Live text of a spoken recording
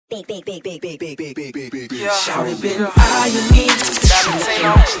Shawty been eyeing me.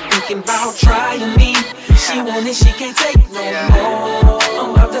 She thinking about trying me. She want it, she can't take no more.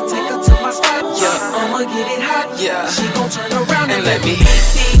 I'm about to take her to my spot. I'ma get it hot. She gon' turn around and let me beat.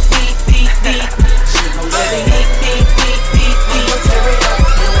 She gon' let me beat. I'ma tear it up.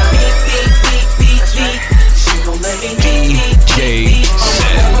 Beat. She gon' let me beat.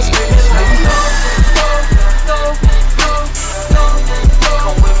 I'ma scream it like go.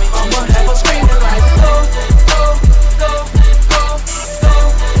 Come with me. I'ma have her screaming like go.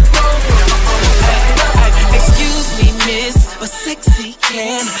 Excuse me, miss, but sexy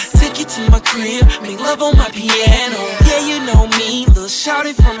can take you to my crib, make love on my piano. Yeah, you know me, little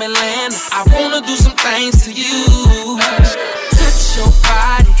shawty from Atlanta. I wanna do some things to you. Touch your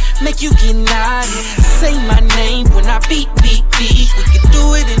body, make you get naughty. Say my name when I beat. We can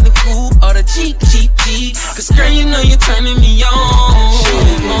do it in the coupe or the Jeep. Cause girl, you know you're turning me on. She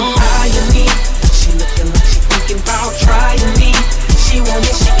eyeing me. She looking like she thinking about trying me. She want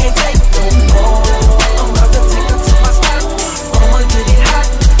it, she can't take no more. I'm about to take her to my spot. I'ma get it hot.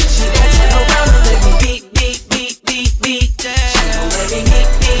 She gon' turn around and let me beat. She gon' let me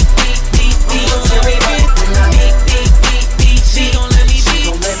beat. I'ma tear it up when I beat. She gon' let me beat.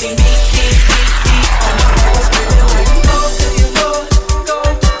 I'ma have her screaming like go.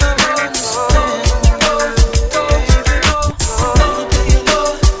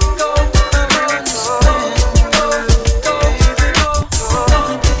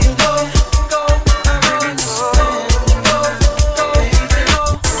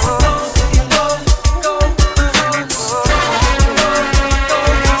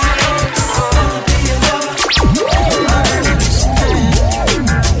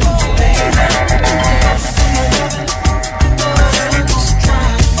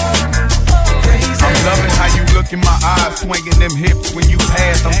 In my eyes, swinging them hips when you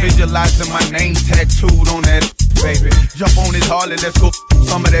pass. I'm visualizing my name tattooed on that, baby. Jump on this Harley, let's go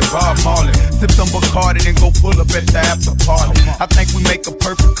some of that Bob Marley. Sip some Bacardi, then go pull up at the after party. I think we make a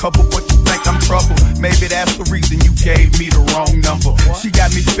perfect couple, but you think I'm trouble. Maybe that's the reason you gave me the wrong number. She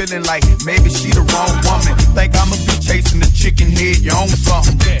got me feeling like maybe she the wrong woman. Think I'ma be chasing the chicken head, you own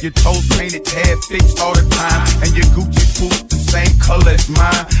something. Your toes painted, hair fixed all the time, and your Gucci boots the same color as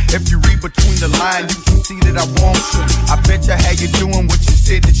mine. If you read between the lines, you can see that I want you. I bet you how you doing what you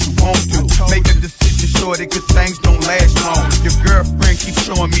said that you won't do. Make a decision, shorty, cause things don't last long. Your girlfriend keeps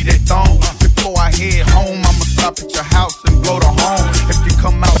showing me that thong. Before I head home, I'ma stop at your house and go to home. If you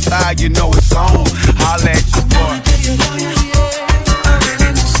come outside, you know it's on. Holla at your boy.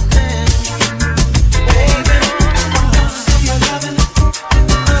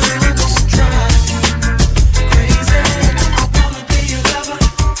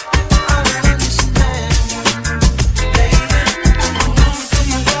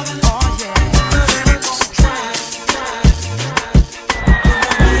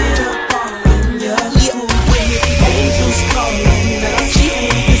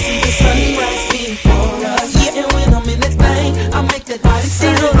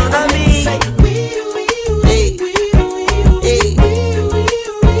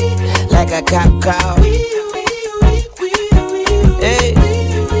 Cop call. Hey.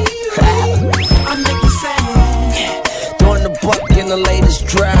 I'm making sound. Throwing the buck in the latest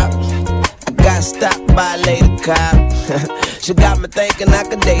drop. I got stopped by a lady cop. She got me thinking I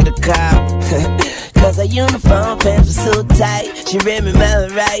could date a cop. Cause her uniform pants were so tight. She read me my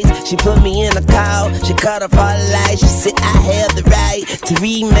rights. She put me in a call. She cut off all the lights. She said I have the right to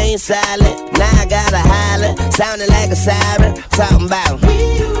remain silent. Now I gotta holler, sounding like a siren. Talking about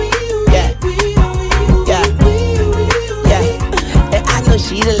and I know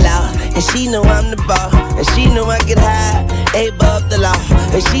she the law, and she know I'm the ball, and she know I get high, above the law,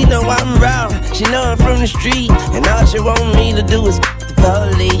 and she know I'm wrong. She know I'm from the street, and all she want me to do is the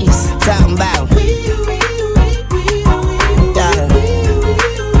police. Talking about when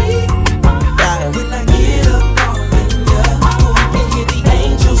I get up calling ya, we can hear the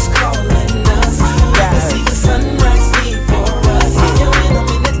angels calling us. We see the sunrise before us. Yeah, when I'm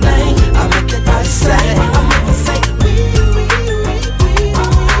in that thing, I make that body say, I make it say.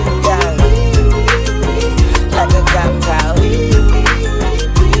 like a cop cow.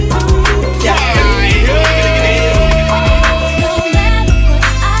 No matter what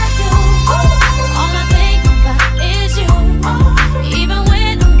I do, all I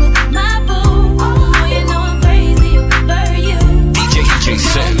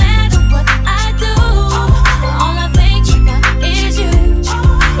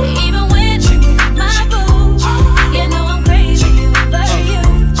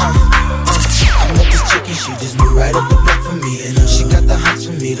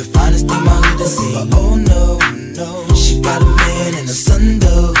see. But oh no, no, she got a man and a son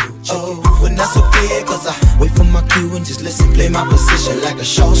though. Oh, when that's okay, cause I wait for my cue and just listen, play my position like a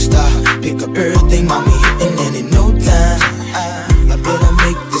show star. Pick up everything, mommy hitting, and in no time I better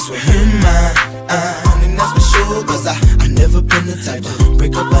make this with her mine. And that's for sure, cause I never been the type to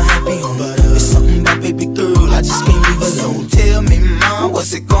break up a happy home. But it's something about baby girl, I just can't leave alone. Tell me, mom,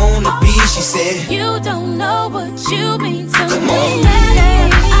 what's it gonna be? She said, you don't know what you mean to me.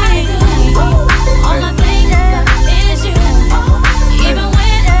 I do. All my finger is you. Even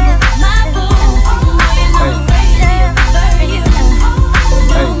when my boo, you know I'm waiting for you.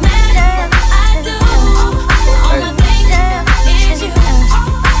 No matter I do. All my finger is you.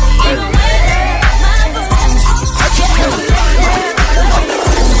 Even when my boo.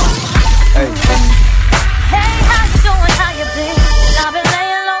 Hey, how you doing? How you been? I've been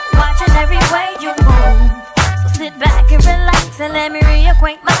laying low, watching every way you move. So sit back and relax and let me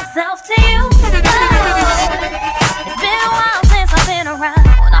reacquaint myself to you. It's been a while since I've been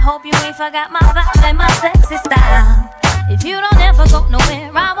around. I hope you ain't forgot my vibe and my sexy style. If you don't ever go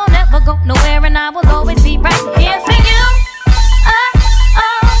nowhere, I won't ever go nowhere, and I will always be right here for you.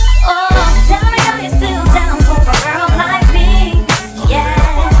 Tell me, are you still down for a girl like me? Yeah,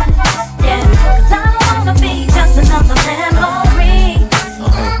 yeah, cause I don't wanna be just another memory.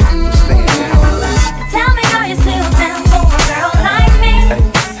 Tell me, are you still down for a girl like me?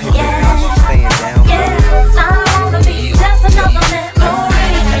 Yeah, yeah, cause I don't wanna be just another memory.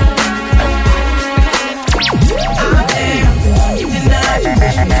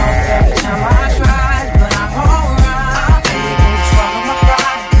 Every time I try, but I'm alright. Swallow my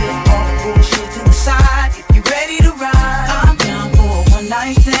pride, put all the bullshit to the side. If you ready to ride, I'm down for a one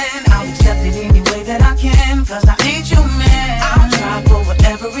night stand. I'll accept it any way that I can, cause I ain't your man. I'll try for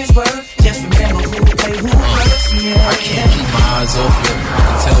whatever it's worth. Just remember who to play who first. Yeah. I can't keep my eyes off you. I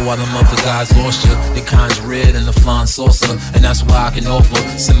can tell why them other guys lost you. The kind's red and the flying saucer, and that's why I can offer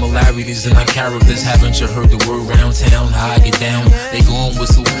similarities in our characters. Haven't you heard the word round town? How I get down, they gon'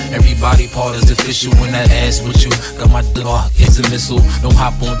 whistle. Everybody part is official when that ass with you. Got my dog, it's a missile. Don't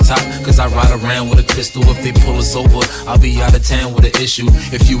hop on top, cause I ride around with a pistol. If they pull us over, I'll be out of town with an issue.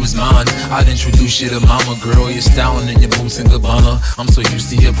 If you was mine, I'd introduce you to mama. Girl, you're styling in your boots and Gabbana. I'm so used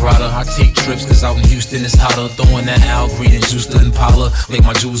to your Prada. I take trips cause out in Houston it's hotter. Throwing that Al Green and juice to Impala. Lay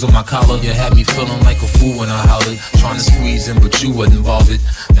my jewels on my collar. You had me feeling like a fool when I hollered. Trying to squeeze in but you wasn't bothered.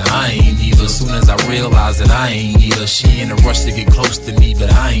 Now I ain't either. Soon as I realized that I ain't either. She in a rush to get close to me,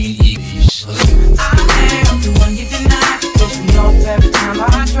 but I ain't eager. I am the one you deny. Push me off every time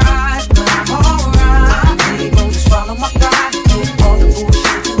I try, but I'm alright. I ain't gonna swallow my pride. Put all the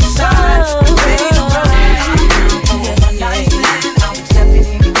bullshit to the side. I'm ready to ride. I'm down for a one night stand. I'll accept it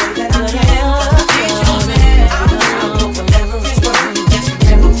any way that I can, cause I ain't your man. I'm down for whatever it's worth. Just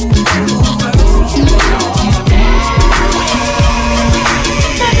remember who to play who first.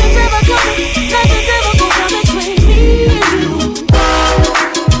 Nothing's ever gonna come between me and you.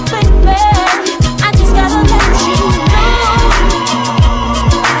 Baby, I just gotta let you know.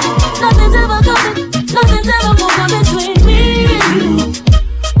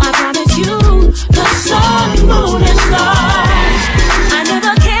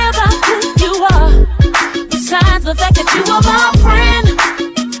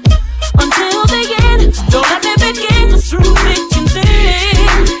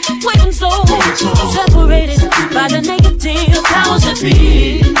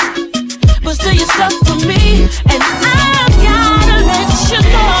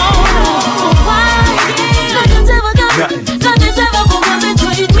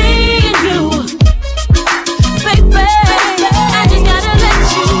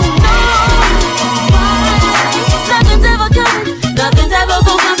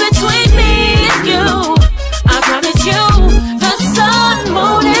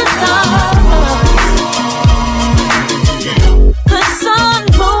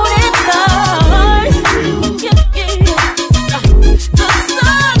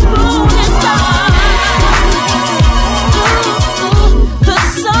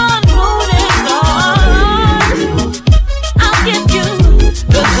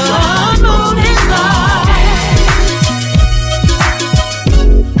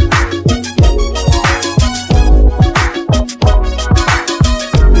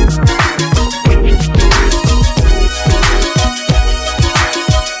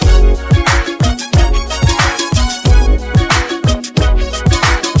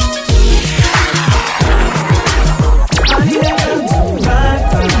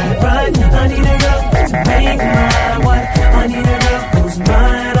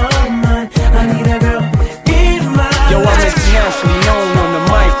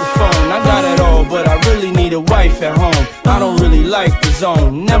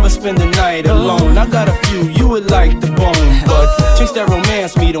 spend the night alone. I got a few, you would like the bone, but chase that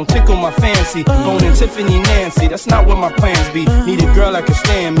romance me, don't tickle my fancy. Bone and Tiffany Nancy, that's not what my plans be. Need a girl that can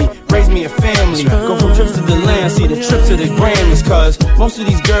stand me, raise me a family. Go from trips to the land, see the trip to the Grammys. Cause most of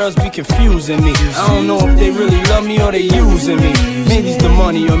these girls be confusing me. I don't know if they really love me or they using me. Maybe it's the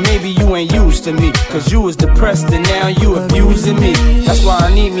money or maybe you ain't used to me. Cause you was depressed and now you abusing me. That's why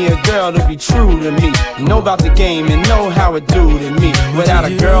I need me a girl to be true to me. Know about the game and know how it do to me. Without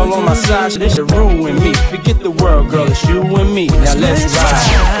a girl on my side, this should ruin me. Forget the world, girl, it's you and me. Now let's ride.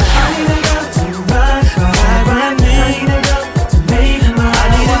 I need a girl to ride with me. I need a girl to make my heart.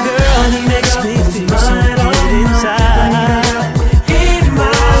 I need a girl that makes me feel so good inside. In my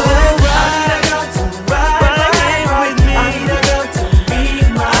life, I need a girl to ride with me. I need a girl to be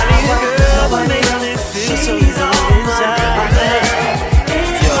my heart. I need a girl that makes me feel so good inside.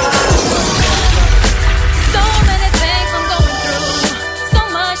 So many things I'm going through, so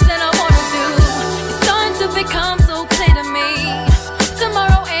much that I wanna do. It's starting to become so clear to me.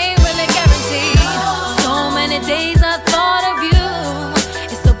 Tomorrow ain't really guaranteed. So many days I thought of you.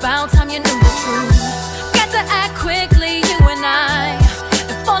 It's about time you knew the truth. Got to act quickly, you and I.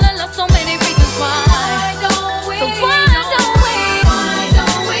 And fall in love, so many reasons why. So why don't we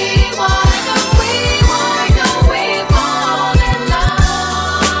fall in love?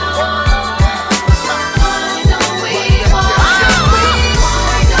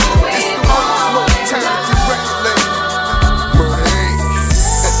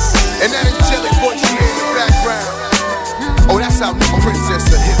 And that angelic voice you hear in the background, oh, that's our new princess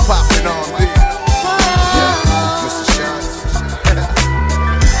of hip-hop and R&B. Yeah, Mr. Shine.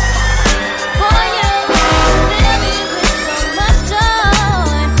 For you, fill me with so much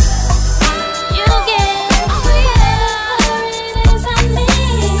joy. You give whatever it is I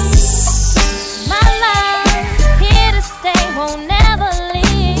need. My love, here to stay, won't never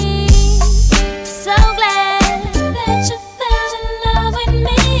leave. So glad that you fell in love with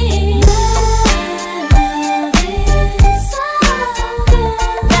me. My love is so good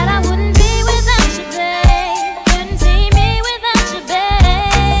that I wouldn't be without you, babe. Couldn't see me without you, babe.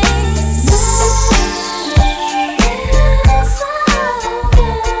 My love is so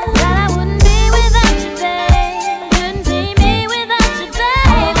good that I wouldn't be without you, babe. Couldn't see me without you,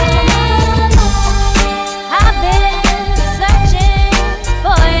 baby. I've been searching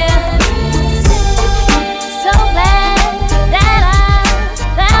for you. So glad that I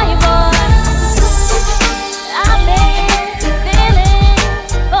found you, boy. I've been feeling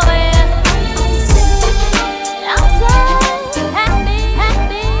for you. I'm so happy.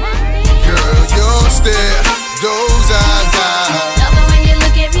 Girl, your stare, those eyes, Love it when you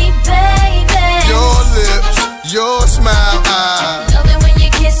look at me, baby. your lips, your smile, Love it when you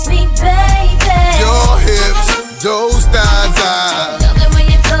kiss me, baby. your hips, those thighs, Love it when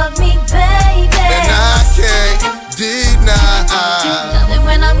you hug me, baby. and I can't deny. Love it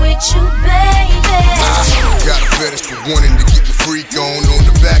when I'm with you, baby. Got a fetish for wanting to get the freak on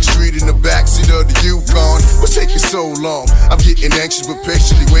the back street in the backseat of the Yukon. What's taking so long? I'm getting anxious but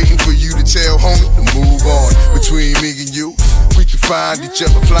patiently waiting for you to tell homie to move on. Between me and you, we can find each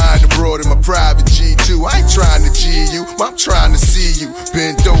other flying abroad in my private G2. I ain't trying to G you, but I'm trying to see you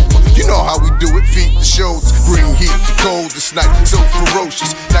bend over. You know how we do it, feet to shoulders, bring heat to cold this night, so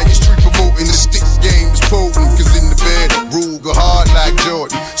ferocious. Now you street promoting the stick game is potent, cause in the bed, Ruger hard like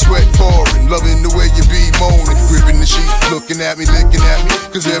Jordan, sweat pouring, loving the way you be moaning, gripping the sheet, looking at me, licking at me,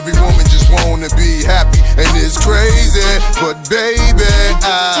 cause every woman just wanna be happy, and it's crazy, but baby,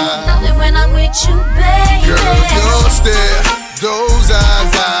 Love it when I'm with you, baby. girl, your stare, those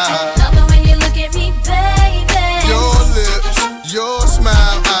eyes, Love it when you look at me, baby. your lips, your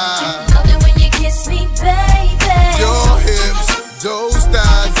smile, Love it when you kiss me, baby. your hips, those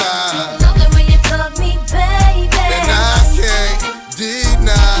thighs, Love it when you hug me, baby. and I can't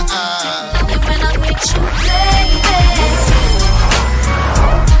deny. Love it when I'm with you, baby.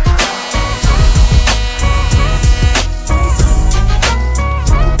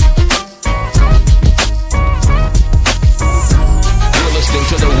 You're listening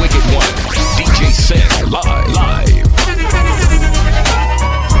to the Wicked One, DJ Sen live.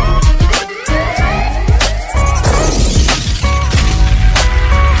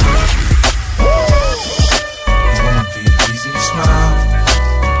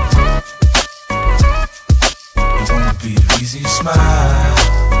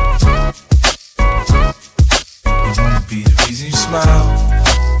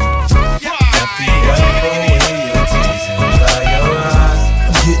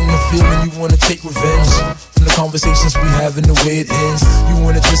 Take revenge from the conversations we have and the way it ends. You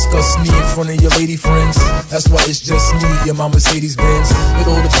wanna discuss me and front of your lady friends. That's why it's just me and my Mercedes Benz. It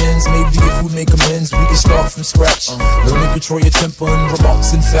all depends, maybe if we make amends, we can start from scratch. Learn to control your temper and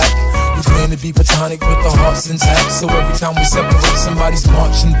remarks. In fact, we plan to be platonic with the hearts intact. So every time we separate, somebody's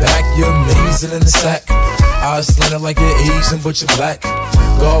marching back. You're amazing in the sack. Eyes slanted like you're Asian, but you're black.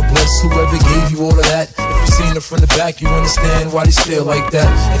 God bless whoever gave you all of that. If you seen it from the back, you understand why they stare like that.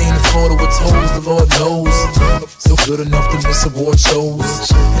 It ain't a photo with toes, the Lord knows. Still good enough to miss award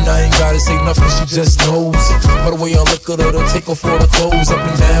shows. And I ain't gotta say nothing, she just knows. By the way I look at her, they'll take off all the clothes up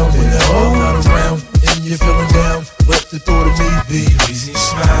and down. When I'm not around and you're feeling down, let the thought of me be easy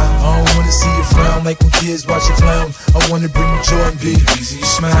smile. I don't wanna see you frown like when kids watch a clown. I wanna bring you joy and be easy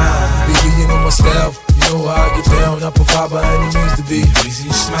smile. Baby, you know my style, you know how I get down. I provide by any means to be easy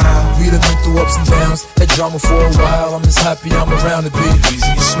smile. We done been through ups and downs, had drama for a while. I'm just happy I'm around to be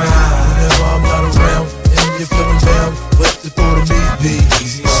easy smile. Whenever I'm not around and you're feeling down, let the thought of me be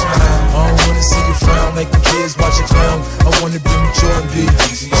easy smile. I don't wanna see you frown like when kids watch a clown. I wanna bring you joy and be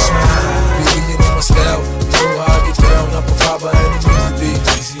easy smile. Baby, you know my style, you know how I get down. I provide by any means to be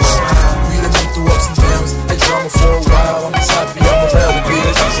easy smile. We done been through ups and downs, had drama for a while. I'm just happy I'm around to be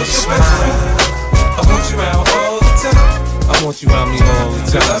easy smile. I want you around all the time. I want you around me all the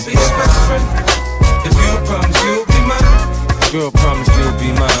time. I'll be your best friend. If you promise you'll be mine. Girl, promise you'll be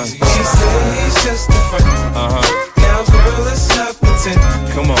mine. He said he's just a friend. Now girl, let's not pretend.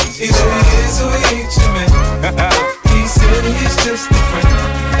 Come on. Either he is or he ain't your man. He said he's just a friend.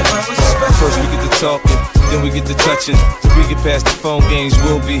 If I was your best First we get to talking, then we get to touching. If we get past the phone games,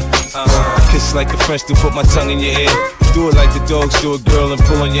 we'll be kiss like the French do, put my tongue in your ear. Do it like the dogs do it, girl, and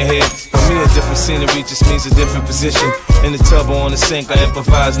pull on your hair. For me, a different scenery just means a different position. In the tub or on the sink, I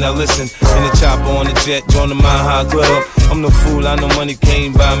improvise, now listen. In the chopper on the jet, join the Mile High Club. I'm no fool, I know money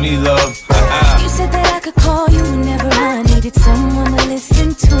can't buy me love. You said that I could call you whenever I needed someone to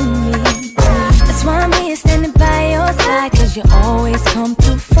listen to me. That's why I'm here standing by your side, cause you always come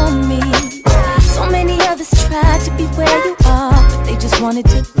through for me. So many others tried to be where you are, but they just wanted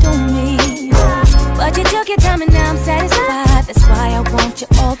to do me. But you took your time and now I'm satisfied. That's why I want you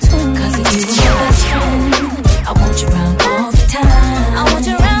all to me. Cause if you were my best friend, I want you around all the time. I want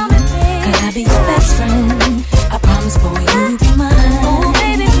you around, baby. Could I be your best friend? I promise, boy, you be mine. Oh,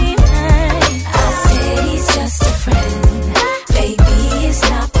 baby, be mine. I said he's just a friend. Baby, it's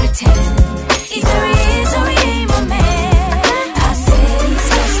not pretend. Either he is or he ain't my man. I said he's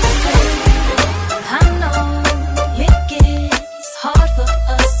just a friend. I know it gets hard for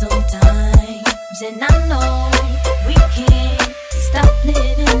us sometimes, and I know we can't stop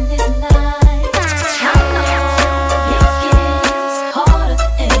living this life. I know it gets harder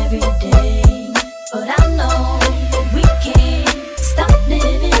every day, but I know we can't stop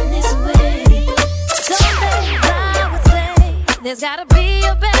living this way. Some days I would say there's gotta be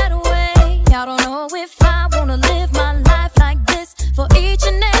a better way. I don't know if I wanna live my life like this for each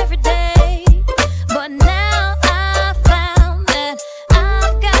and every day, but now I found that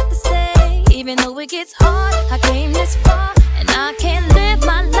I've got to stay. Even though it gets hard, I came this far, and I can't live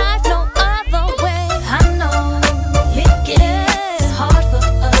my life no other way. I know it gets hard for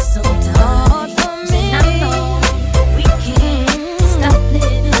us sometimes, hard for me. And I know we can't stop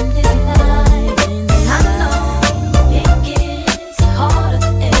living this life. I know it gets harder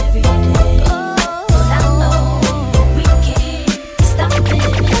every day, but I know we can't stop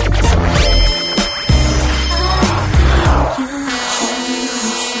living this way.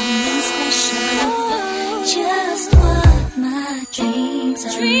 Something special, just what my dreams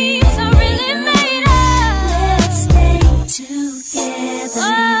are really made of. Let's stay together, you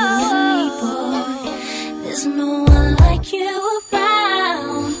and me, boy. There's no one like you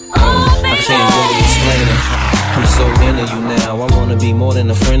around. Oh, baby, I can't really explain it. I'm so into you now. I wanna be more than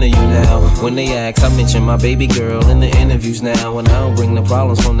a friend of you now. When they ask, I mention my baby girl in the interviews now. And I don't bring the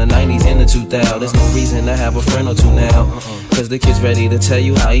problems from the 90s and the 2000s. There's no reason to have a friend or two now. Cause the kid's ready to tell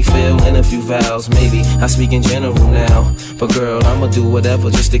you how he feel in a few vows. Maybe I speak in general now, but girl, I'ma do whatever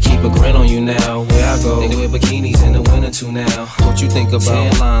just to keep a grin on you now. Where I go, they wear bikinis in the winter too now. What you think about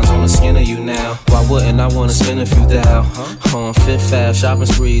tan lines on the skin of you now? Why wouldn't I wanna spend a few thou on Fifth Ave shopping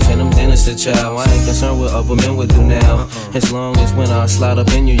sprees and them dinners to chow? I ain't concerned what other men would do now, as long as when I slide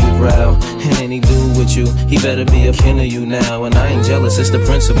up in you, you growl. And any dude with you, he better be a kin of you now. And I ain't jealous, it's the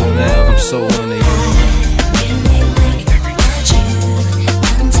principle now. I'm so into you.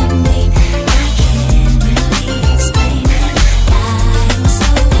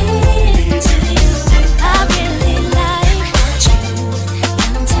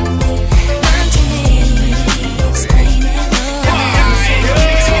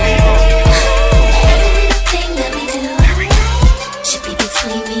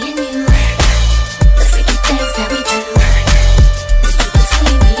 Between me and you.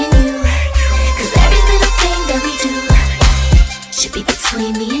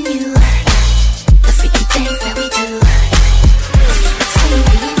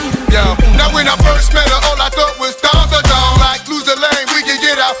 When I first met her, all I thought was down the down. Like, lose the lane, we can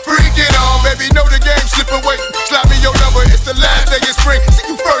get out, freaking on. Baby, know the game, slip away. Slap me your number, it's the last day of spring. See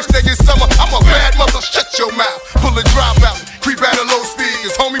you first day of summer. I'm a bad mother, shut your mouth. Pull a drop out, creep at a low speed.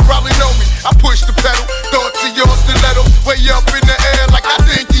 Cause homie probably know me. I push the pedal, thoughts of your stiletto. Way up in the air like I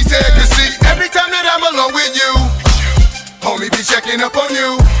think he's there. Cause see, every time that I'm alone with you, homie be checking up on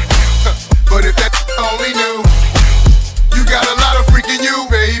you. But if that only knew, you got a lot of freaking you,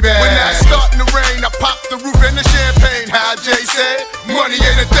 baby. When I start in the rain, I pop the roof and the champagne. How Jay said, money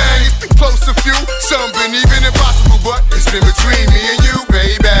ain't a thing. It's been close to few, some been even impossible, but it's been between me and you,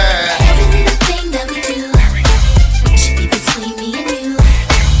 baby. Every little thing that we do should be between me and you.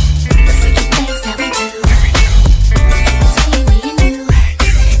 The freaky things that we do between me and you.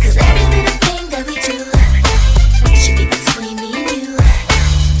 'Cause every little thing that we do should be between me and you.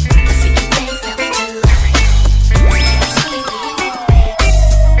 The freaky things that we do between me and you.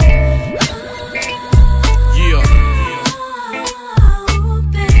 Yeah, Oh,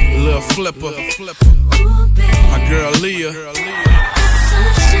 baby. little flipper. Ooh, baby. My girl Leah.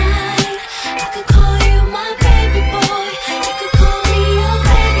 Sunshine, I could call you my baby boy. You could call me your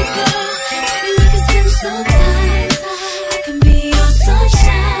baby girl. Maybe we could spend some time. I can be your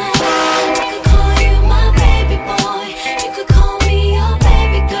sunshine. I could call you my baby boy. You could call me your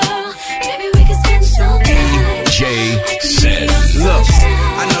baby girl. Maybe we could spend some time. DJ said, Look,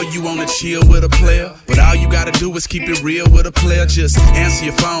 I know you wanna chill with a player, but all you gotta do is keep it real with a player. Just answer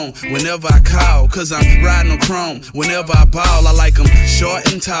your phone whenever I call, cause I'm riding on chrome. Whenever I ball, I like them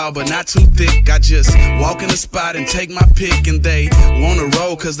short and tall, but not too thick. I just walk in the spot and take my pick, and they wanna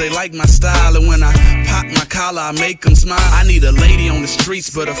roll cause they like my style. And when I pop my collar, I make them smile. I need a lady on the streets,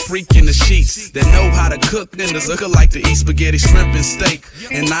 but a freak in the sheets that know how to cook niggas. Look like to eat spaghetti, shrimp, and steak,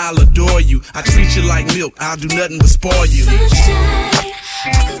 and I'll adore you. I treat you like milk, I'll do nothing but spoil you. Sunshine,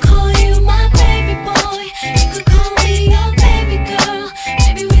 I could call you my baby boy. You could call me your baby girl.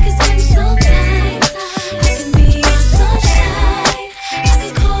 Maybe we could spend some time. I can be your sunshine. I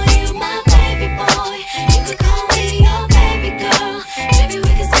could call you my baby boy. You could call me your baby girl. Maybe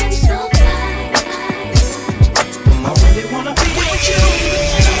we could spend some time. I really wanna be with you.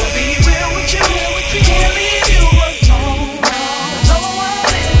 Wanna be real with you. Can't leave you alone. I know I'm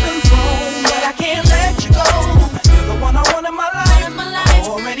living wrong, but I can't let you go. You're the one I want in my life.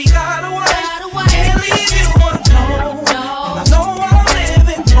 Already got a wife. Can't leave you alone. And I know I'm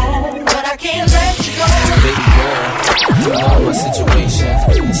living wrong, but I can't let you go. Baby girl, you know my situation.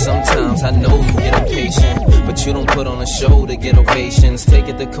 And sometimes I know you get impatient, but you don't put on a show to get ovations. Take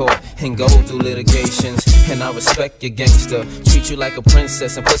it to court and go through litigations. And I respect your gangster. Treat you like a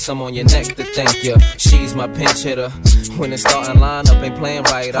princess and put some on your neck to thank you. She's my pinch hitter. When the starting lineup ain't playing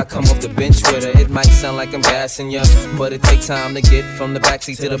right, I come off the bench with her. It might sound like I'm gassing ya, but it takes time to get from the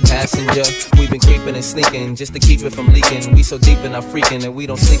backseat to the passenger. We've been creeping and sneaking just to keep it from leaking. We so deep in our freaking and we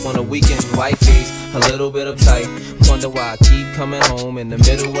don't sleep on the weekend. Wifey's a little bit uptight. Wonder why I keep coming home in the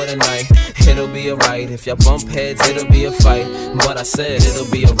middle of the night. It'll be alright. If y'all bump heads, it'll be a fight. But I said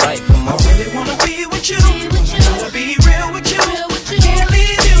it'll be alright. Come on. I really wanna be with you. Wanna be real with you. Can't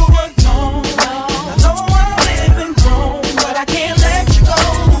leave you alone. I know I'm living wrong, but I can't let you go.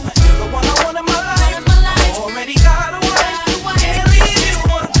 You're the one I want in my life. Already got a wife. Can't leave you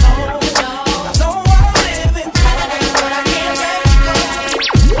alone. I know I'm living wrong, but I can't let you go.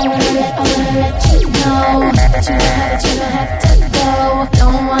 I wanna let you know that you don't have to go.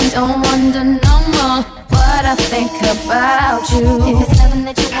 Don't wonder no more what I think about you. If it's something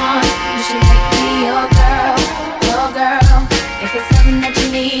that you want, you should make me your girl, your girl. If it's something that you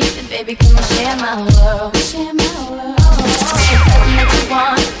need, then baby, come and share my world, share my world. If it's something that you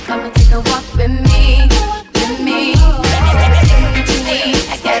want, come and take a walk with me, with me. Everything that you need,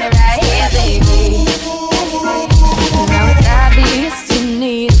 I got it right here, baby. Now it's obvious you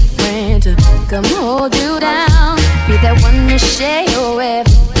need a friend to come hold you down. Be that one to share your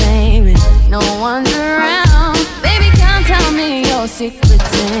everything when no one's around. Baby, come tell me your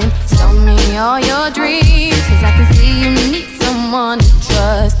secrets and tell me all your dreams. 'Cause I can see you need someone to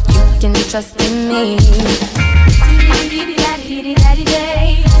trust. You can trust in me.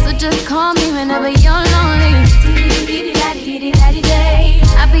 So just call me whenever you're lonely.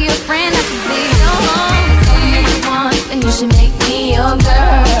 I'll be your friend, I can be your home. Something that you want, then you should make me your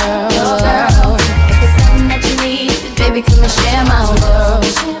girl, your girl. If it's something that you need, then baby, come and share my world.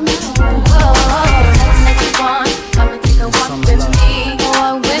 Something that you want, come and take a walk with me,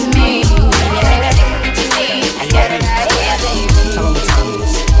 walk with me. Everything that you need, I got it right here, baby.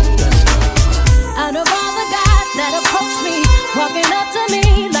 Out of all the guys that approach me, walking up to me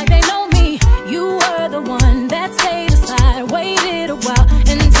like they know me, you were the one that stayed aside, waited a while,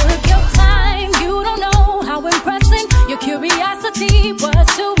 and took your time.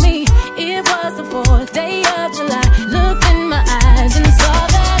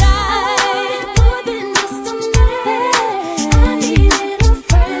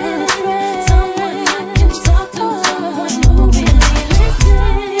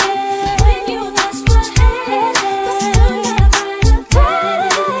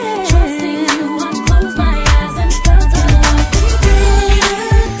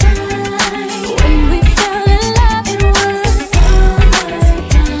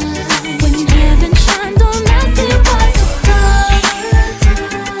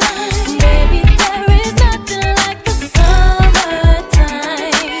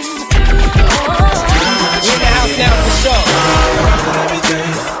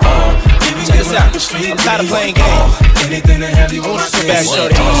 street. I'm tired of playing games. Anything to have you on my team. Bad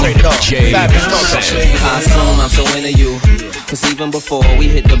shorty, I'm gonna trade it off. I assume I'm so into you. Cause even before we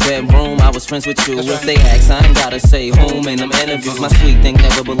hit the bedroom, I was friends with you. If they ask, I ain't gotta say whom in them interviews. My sweet thing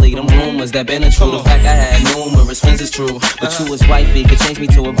never believed them rumors that been true. The fact I had numerous friends is true. But you was wifey, could change me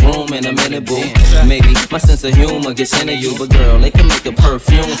to a groom in a minute, boo. Maybe my sense of humor gets into you. But girl, they can make a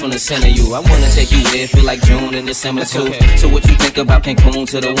perfume from the scent of you. I wanna take you there, feel like June and December too. So what you think about Cancun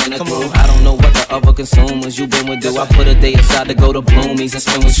to the winter through? I don't know what the other consumers you been with do. I put a day aside to go to Bloomies and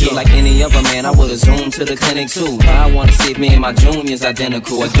spend with you. Like any other man, I would've zoomed to the clinic too. I wanna see if me and my junior's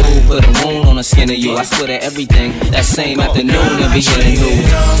identical. I do put a wound on the skin of you. I swear to everything that same afternoon and beginning new.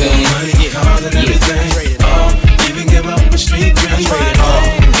 Feel me? Even give up the street dream.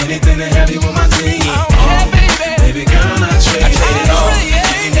 Anything to have you on my team. Baby girl, I trade it all.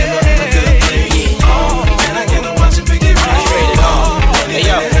 Even give up the good thing. And I get to watch it pick it right. I trade it all.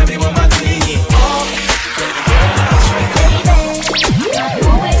 Anything to have you on my team.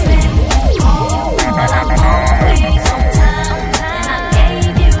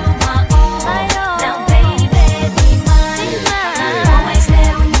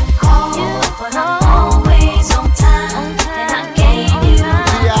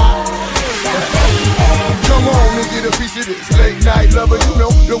 Late night lover, you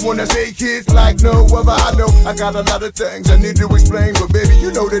know, the one that say kids like no other. I know I got a lot of things I need to explain, but baby,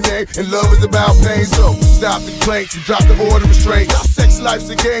 you know the name, and love is about pain. So stop the complaints and drop the order of restraint. Our sex life's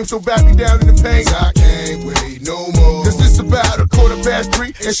a game, so back me down in the pain. I can't wait no more, cause it's about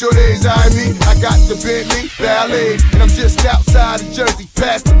 3:15, and sure days eyeing me. I got the Bentley Ballet, and I'm just outside of Jersey,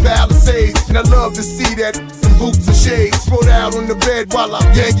 past the Palisades. And I love to see that, some boots and shades, spread out on the bed while I'm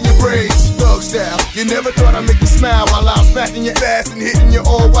yanking your braids. Thug style, you never thought I'd make you smile while I'm smacking your ass and hitting you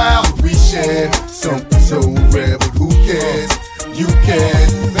all wild. We share something so rare, but who cares? You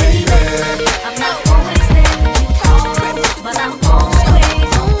can, baby. I'm not always there when you call, but I'm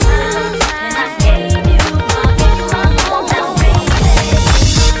always on time. And I gave you my now, baby.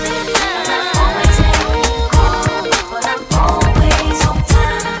 I'm not always there when you call, but I'm always on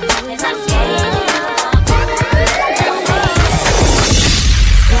time. And I gave you my now, baby.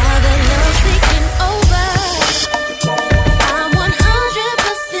 Now that love's taking over, I'm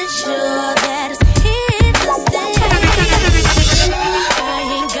 100% sure that it's here to stay. I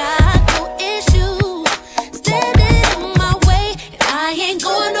ain't got no issue standing in my way, and I ain't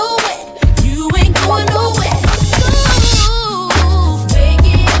going nowhere. You ain't going nowhere. Ooh, make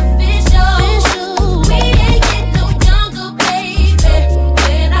it official. We ain't getting no younger, baby.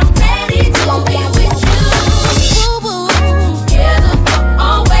 When I'm ready to be with you, together for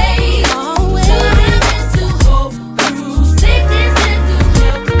always. To live is to hope through sickness and through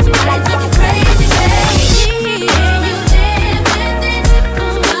health. I took it crazy, baby. You live with it,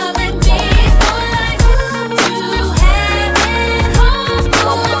 loving me for life. To have it all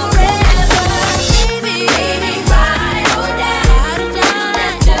for forever, baby. Ride or die,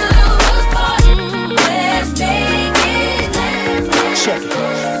 let's do us part. Let's make it last. Check it.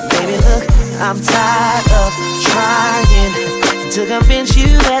 Baby, look, I'm tired of trying to convince you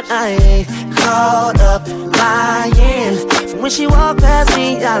that I ain't caught up lying. When she walked past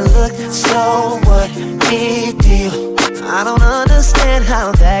me, I looked so what big deal. I don't understand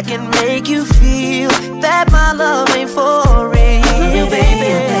how that can make you feel that my love ain't for real,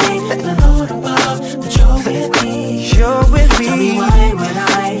 baby. The Lord above, that you're with me. You're with me. Tell me why would I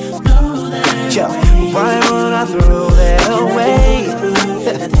know that? Yo, why would I throw that away?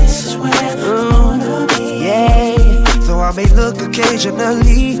 This is where I wanna be. Yeah, though I may look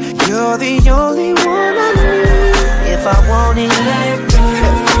occasionally, you're the only one I need. If I wanted,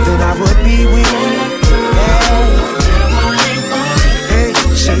 then I would be with you. Yeah. Hey,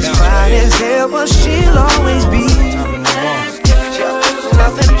 she's fine as hell, but she'll always be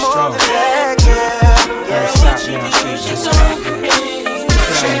nothing more than that, girl.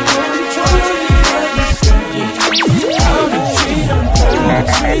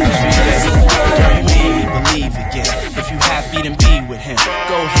 Girl, you made me believe again. If you happy, then be with him.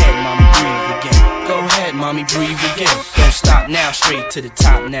 Go ahead, mommy, breathe again. Go ahead, mommy, breathe again. Don't stop now, straight to the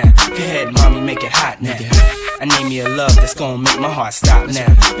top now. Go ahead, mommy, make it hot now. I need me a love that's gonna make my heart stop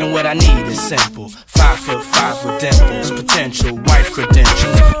now. And what I need is simple. 5'5" with dimples, potential wife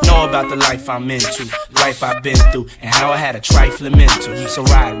credentials. Know about the life I'm into, life I've been through, and how I had a trifling mental. So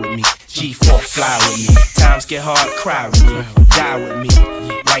ride with me, G4, fly with me. Times get hard, cry with me, die with me.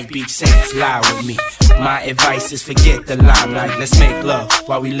 White Beach Sands, lie with me. My advice is forget the limelight. Let's make love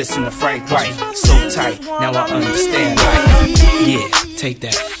while we listen to Frank White. So tight, now I understand life. Yeah, take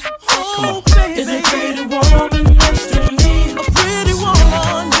that. Come on. Is a pretty woman next to me? A pretty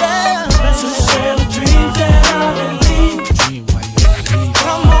woman, yeah. So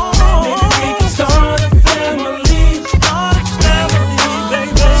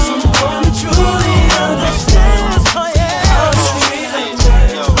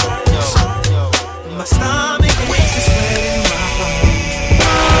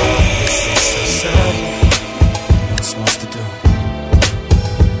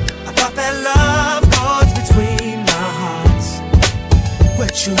thought that love goes between our hearts. We're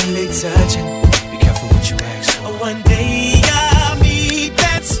truly touching. Be careful what you ask for. One day I'll meet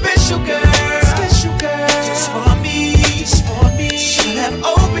that special girl. Special girl. Just for me. Just for me. She'll have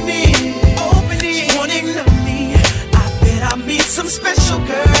open it. Open it. She won't ignore me. I bet I'll meet some special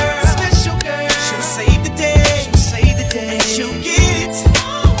girl. Special girl. She'll save the day. She'll save the day. And she'll get it.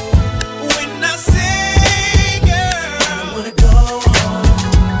 When I say, girl, I wanna go on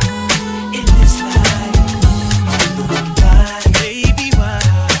in this life. Why, baby, why?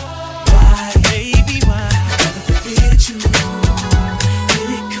 Why, baby, why? Never forget you. When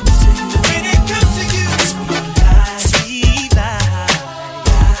it comes to you, when it comes to you, sweet lies, sweet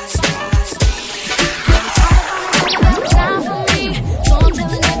lies. Time for me, so I'm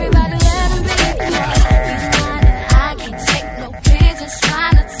telling everybody let him be. He's mine and I can't take no prisoners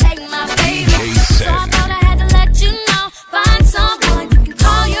trying to take my baby. So I thought I had to let you know, find someone you can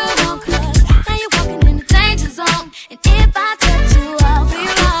call your own, 'cause now you're walking in the danger zone, and if I touch you, I'll be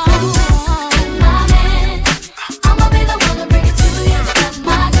wrong. My man, I'ma be the one to bring it to you. Let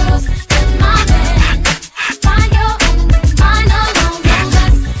my girls, let my man find your own and leave mine alone. Don't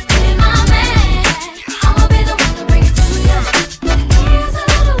mess with my man. I'ma be the one to bring it to you. Here's a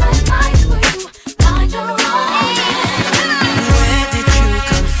little advice for you. Find your own man. Where did you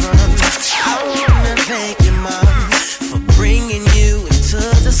come from? I wanna thank your mom for bringing you into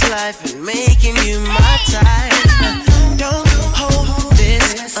this life and making you my type. Don't hold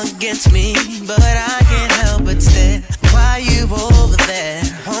this against me, but I can't help but stare. Why you over there?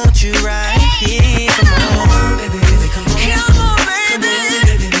 Won't you right here? Come on, baby, baby, come on. Come on, baby.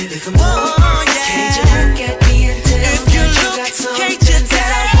 Come on, yeah. Can't you look at me and tell me you got something that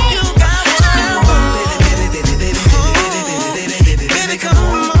I want? You got what I want. Baby, baby, baby, baby, baby, come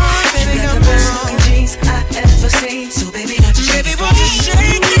on, baby, come on. The best looking jeans I ever seen. So baby, won't you shake it for me?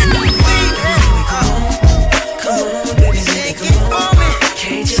 Come on, baby, shake it for me.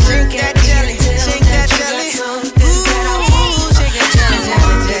 Can't you look at me and tell me that you got something that I want? Shake it, jelly,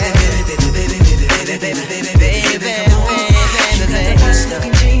 jelly, jelly, baby, baby, baby, baby, baby, baby, baby, you got the best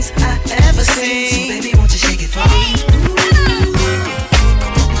looking jeans I ever seen. So baby, won't you shake it for me?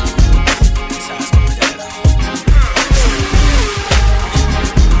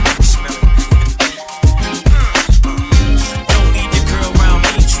 Don't leave your girl around me,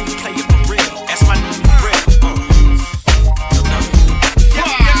 true player for real. That's my new real.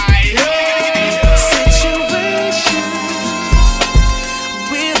 Situation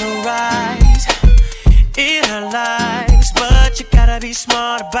will arise in our lives, but you gotta be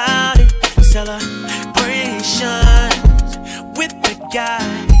smart about it. Celebrations with the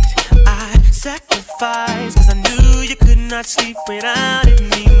guys I sacrificed, 'cause I knew you could not sleep without it.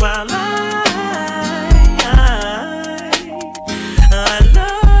 Meanwhile, I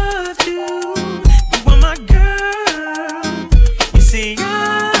loved you. You were my girl. You see,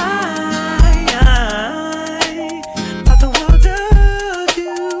 thought the world of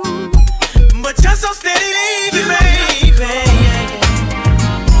you, but you're so steady leaving me, baby.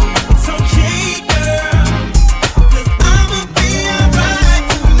 It's okay, girl, 'cause I'ma be alright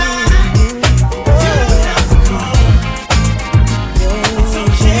tonight. You just call. It's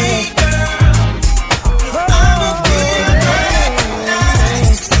okay, girl, 'cause I'ma be alright tonight.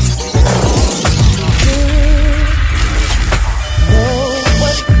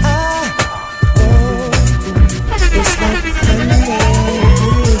 It's like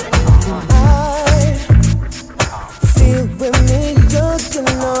feel with me, you're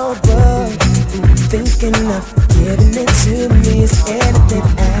getting over. Thinking of giving it to me is anything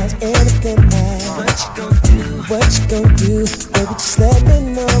else, anything else. What you gon' do? What you gon' do? Baby, just let me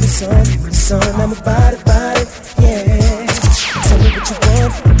know it's on. I'm about it, yeah. Tell me what you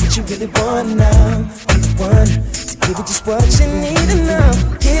want, what you really want now. I'm the one to give you just what you need to know.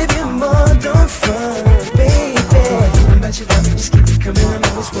 Give you more, don't front, baby. About your love, just keep it coming. I'm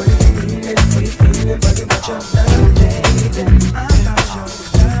always waiting, needing it for you, feeling it, bugging about your love, baby. I'm about your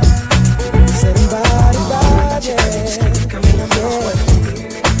love. Said I'm about it, just keep it coming. I'm always waiting,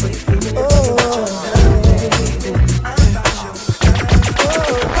 needing it for you, feeling it, bugging about your love, baby. I'm about your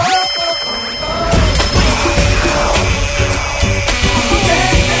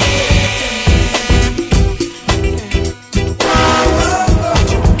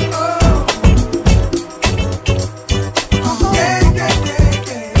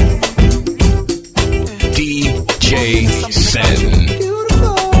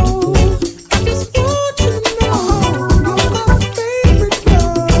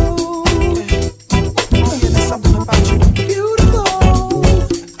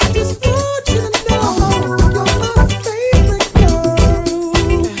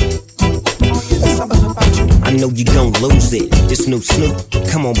know you gon' lose it. This new Snoop,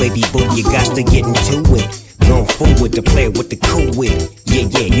 come on baby boo, you got to get into it. Going forward to play with the cool wit.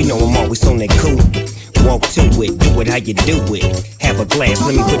 Yeah, you know I'm always on that cool. Walk to it, do it how you do it. Have a glass,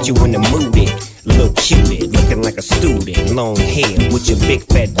 let me put you in the mood. Little cutie, looking like a student. Long hair with your big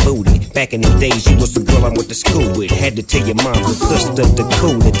fat booty. Back in the days, you was the girl I went to school with. Had to tell your mom and sister to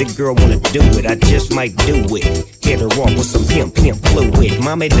cool it. The girl wanna do it, I just might do it. Get her off with some pimp fluid.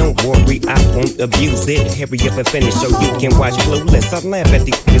 Mommy, don't worry, I won't abuse it. Hurry up and finish so you can watch Clueless. I laugh at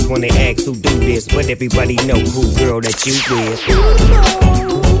these niggas when they ask who do this, but everybody know who girl that you with.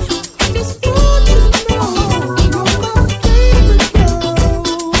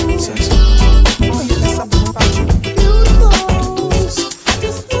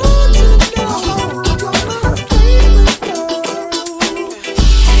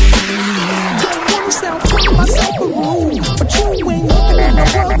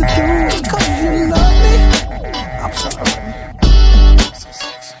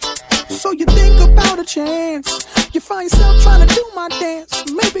 So you think about a chance. You find yourself trying to do my dance.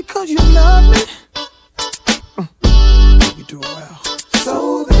 Maybe cause you love me. You do well.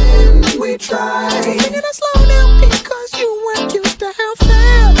 So then we tried. Singing it slow down because you weren't used to how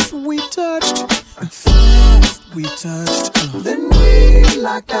fast we touched. Then we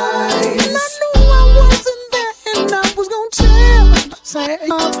locked eyes. And I knew I wasn't there and I was gonna tell. Say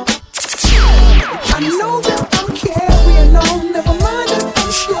I know that I'm carrying on. Never mind if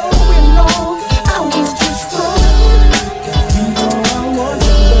I'm showing on. I was just fun. You know I want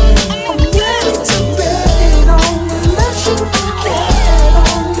to learn. I'm ready to bet it on. Unless you get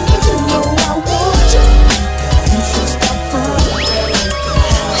on. You know I want you. You should stop front.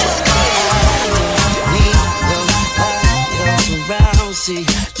 Around, see,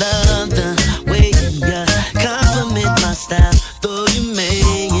 love the way you compliment my style. Though you may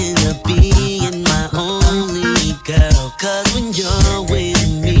end up being my only girl. Cause when you're with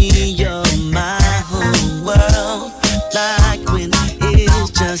me, you're my whole world. Like when it's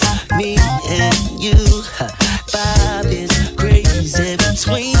just me and you. Vibe is crazy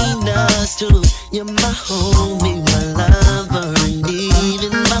between us two. You're my homie, my lover, and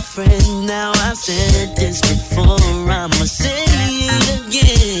even my friend. Now I've said this before, I'ma say it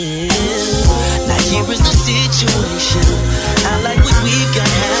again. Now here is the situation. I like what we got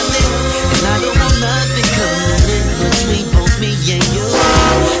happening, and I don't want nothing coming in between both me and you.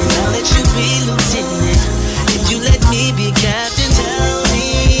 Now let you be lieutenant, if you let me be captain, tell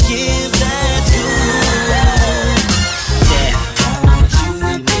me if that's good. Yeah, I want you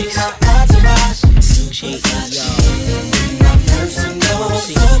to mix my entourage. Sushi, my personal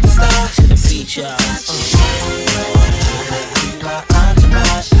superstar to the beach, y'all. My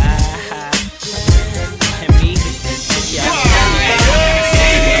entourage. And me, yeah.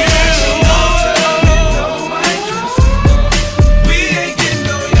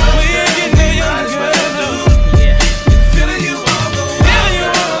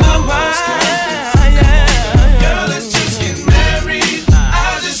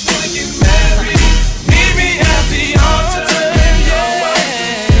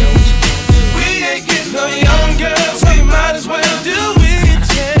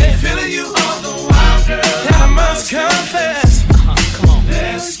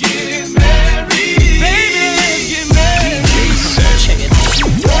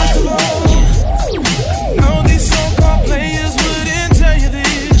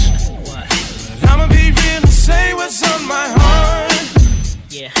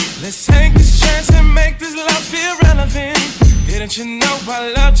 Let's take this chance and make this love feel relevant. Didn't you know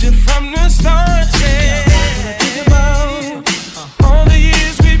I loved you from the start? Yeah. Think about all the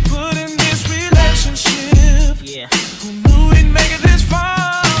years we put in this relationship. Yeah. Who knew we'd make it this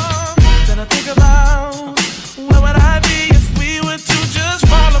far? Then I think about where would I be if we were to just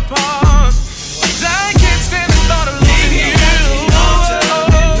fall apart? 'Cause I can't stand the thought of losing you.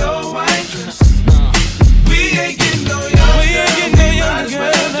 We ain't getting no younger. We ain't getting no younger,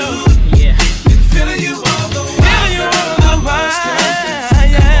 girl. Feeling you all the while.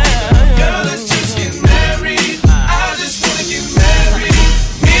 Girl, let's just get married. I just wanna get married.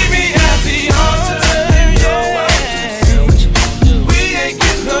 Meet me at the altar. Yeah. We ain't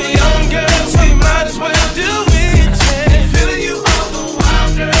getting no younger, so we might as well do it. Feeling you all the while,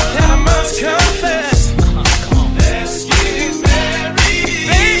 girl. I must confess. Let's get married.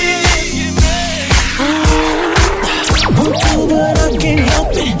 Baby, let's get married. Won't do but I can't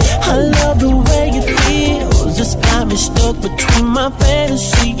help it. I love the way it feels. Just got me stuck between my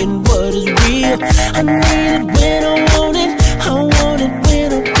fantasy and what is real. I need it when I want it. I want it when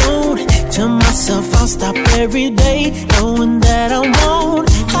I don't. Tell myself I'll stop every day, knowing that I won't.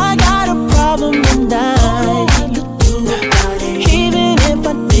 I got a problem and I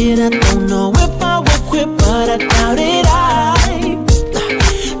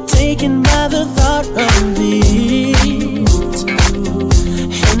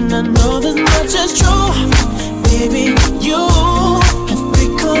much is true. Baby, you have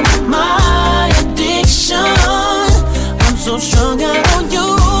become my addiction. I'm so strung out on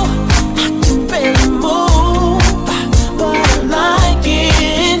you, I can barely move, but I like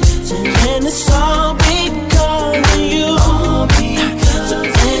it. And it's all because of you. So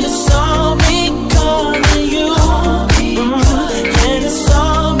then it's all because of you. And it's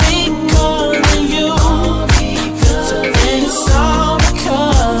all because of you. So then it's all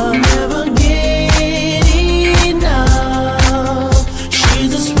because never get enough.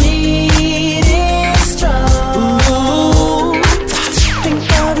 She's the sweetest drug.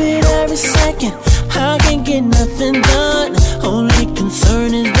 Think of it every second. I can't get nothing done. Only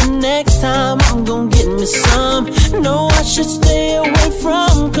concern is the next time I'm gon' get me some. No, I should stay away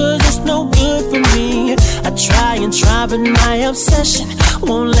from, cause it's no good for me. I try and try, but my obsession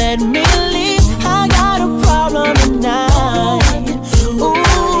won't let me leave. I got a problem tonight.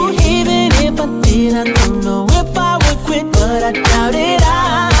 Ooh, even if I did, I don't know if I would quit, but I doubt it.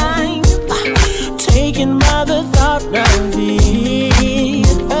 I'm taken by the thought of it.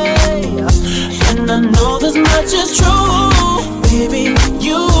 Hey. And I know this much is true. Baby,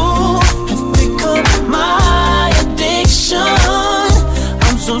 you have become my addiction.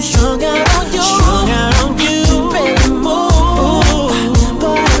 I'm so strung out on you. Strung out on you. Baby, move.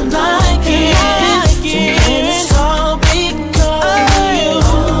 But I like it. And it's all because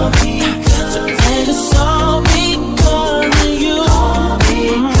of you. So then it's all because of you.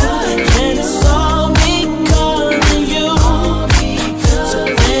 And it's all because of you. So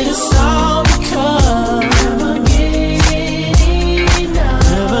then it's all because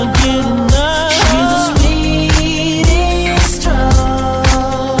never get enough. She's the sweetest drug.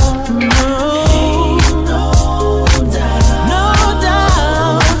 No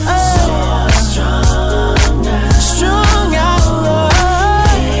doubt. So strung out.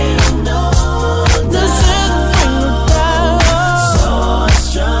 This is the thing about so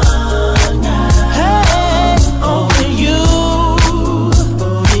strung out. Hey, only you.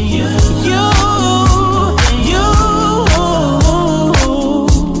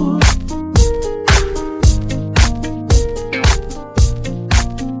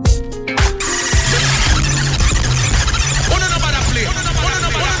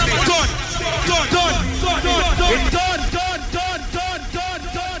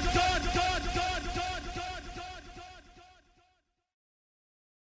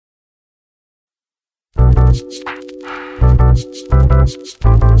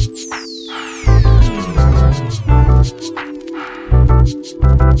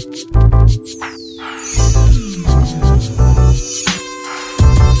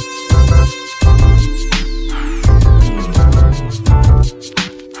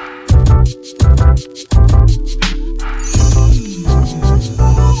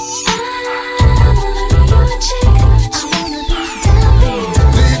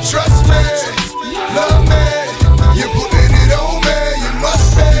 Do you trust me? Love me? You putting it on me? You must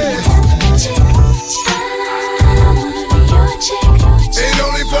be. Ain't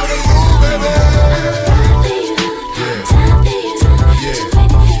only for the move, baby.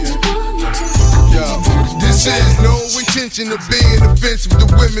 Yo, this is no intention of being offensive to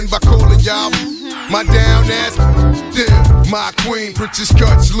women by calling y'all my down ass. My queen, Princess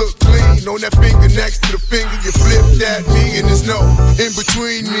cuts look clean. On that finger next to the finger, you flip that me, and there's no in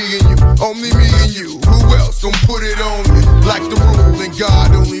between me and you. Only me and you. Who else gon' put it on me? Like the rule, and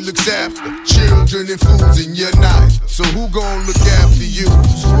God only looks after children and fools, and you're not. So who gon' look after you?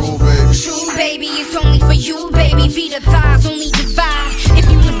 True, baby. True, baby, it's only for you, baby. Feet of thighs only divide if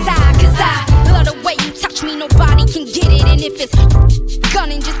you decide, cause I love the way you touch me, nobody can get it. And if it's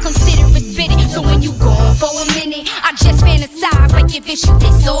gunning, just consider it fitted. So when you gone for a minute, I just fantasize like if it's you,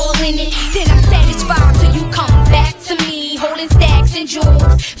 it's all in it. Then I'm satisfied till you come back to me, holding stacks and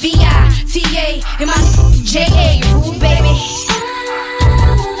jewels, V-I-T-A, and my J-A, Rule, baby.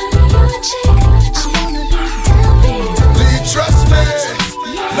 Do you trust me?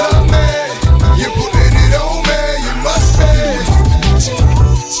 Love me? You putting it on me? You must be.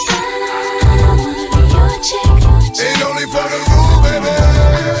 Ain't only for the rule, baby.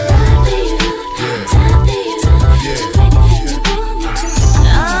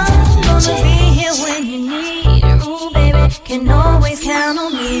 I'm gonna be here when you need it. Ooh, baby, can always count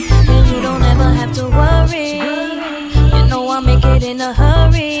on me, and you don't ever have to worry. You know I'll make it in a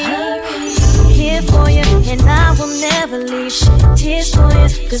hurry. Here for you, and I will never leave. Shed tears for you,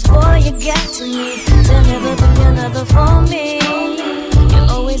 cause boy, you got to me. There'll never be another for me. You'll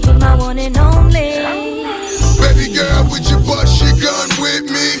always be my one and only. Baby girl, would you bust your gun with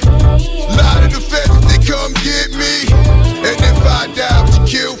me? Lie to the feds if they come get me. And if I die, would you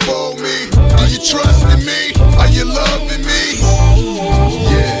kill for me? Do trusting me? Are you loving me?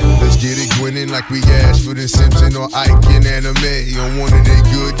 Yeah, let's get it grinning like we Ashford and Simpson or Ike in anime. On one of their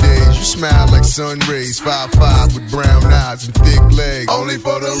good days, you smile like sun rays. 5'5" with brown eyes and thick legs. Only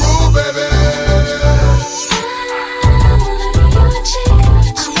for the rule, baby.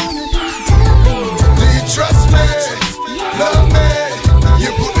 Do you trust me? Love me?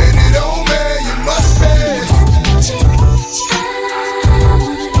 You're putting it on me. You must be.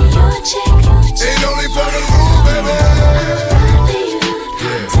 Ain't only for the rule, baby.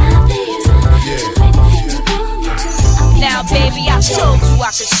 Now, baby, I told you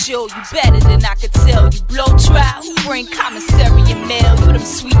I could show you better than I could tell you. Blow trial, bring commissary and mail you them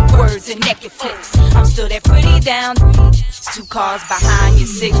sweet words and naked flicks. I'm still that pretty down. 2 cars behind you,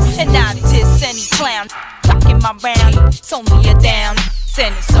 6. And now to diss any clown talking my round. It's only a down.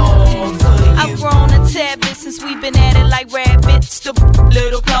 Send it's all for you. I've grown a tad bit since we've been at it like rabbits. The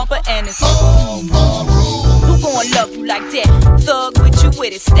little plumper and it's all for who gon' love you like that? Thug with you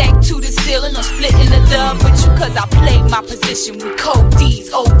with it, stacked to the ceiling. I'm splitting the dub with you cause I played my position with cold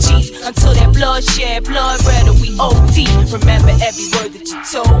D's, OGs. Until that bloodshed, blood redder, we OD. Remember every word that you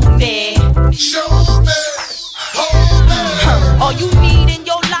told me. Show me, hold me. All you need in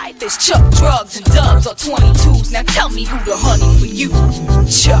your life is Chuck, drugs, and dubs or 22s. Now tell me who the honey for you,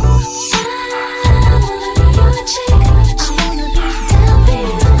 Chuck.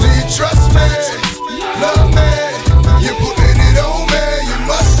 Do you trust me? Love me? You're putting it on me. You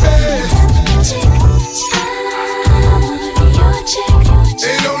must be.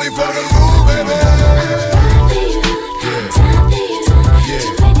 Ain't only for the rule, baby.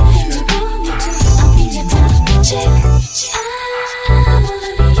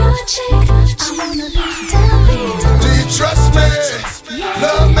 Do you trust me?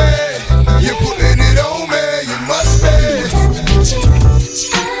 Love me? You're putting it on me. You must be.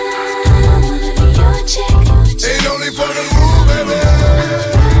 Ain't only for the rule, baby.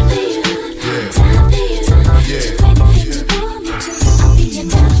 Yeah.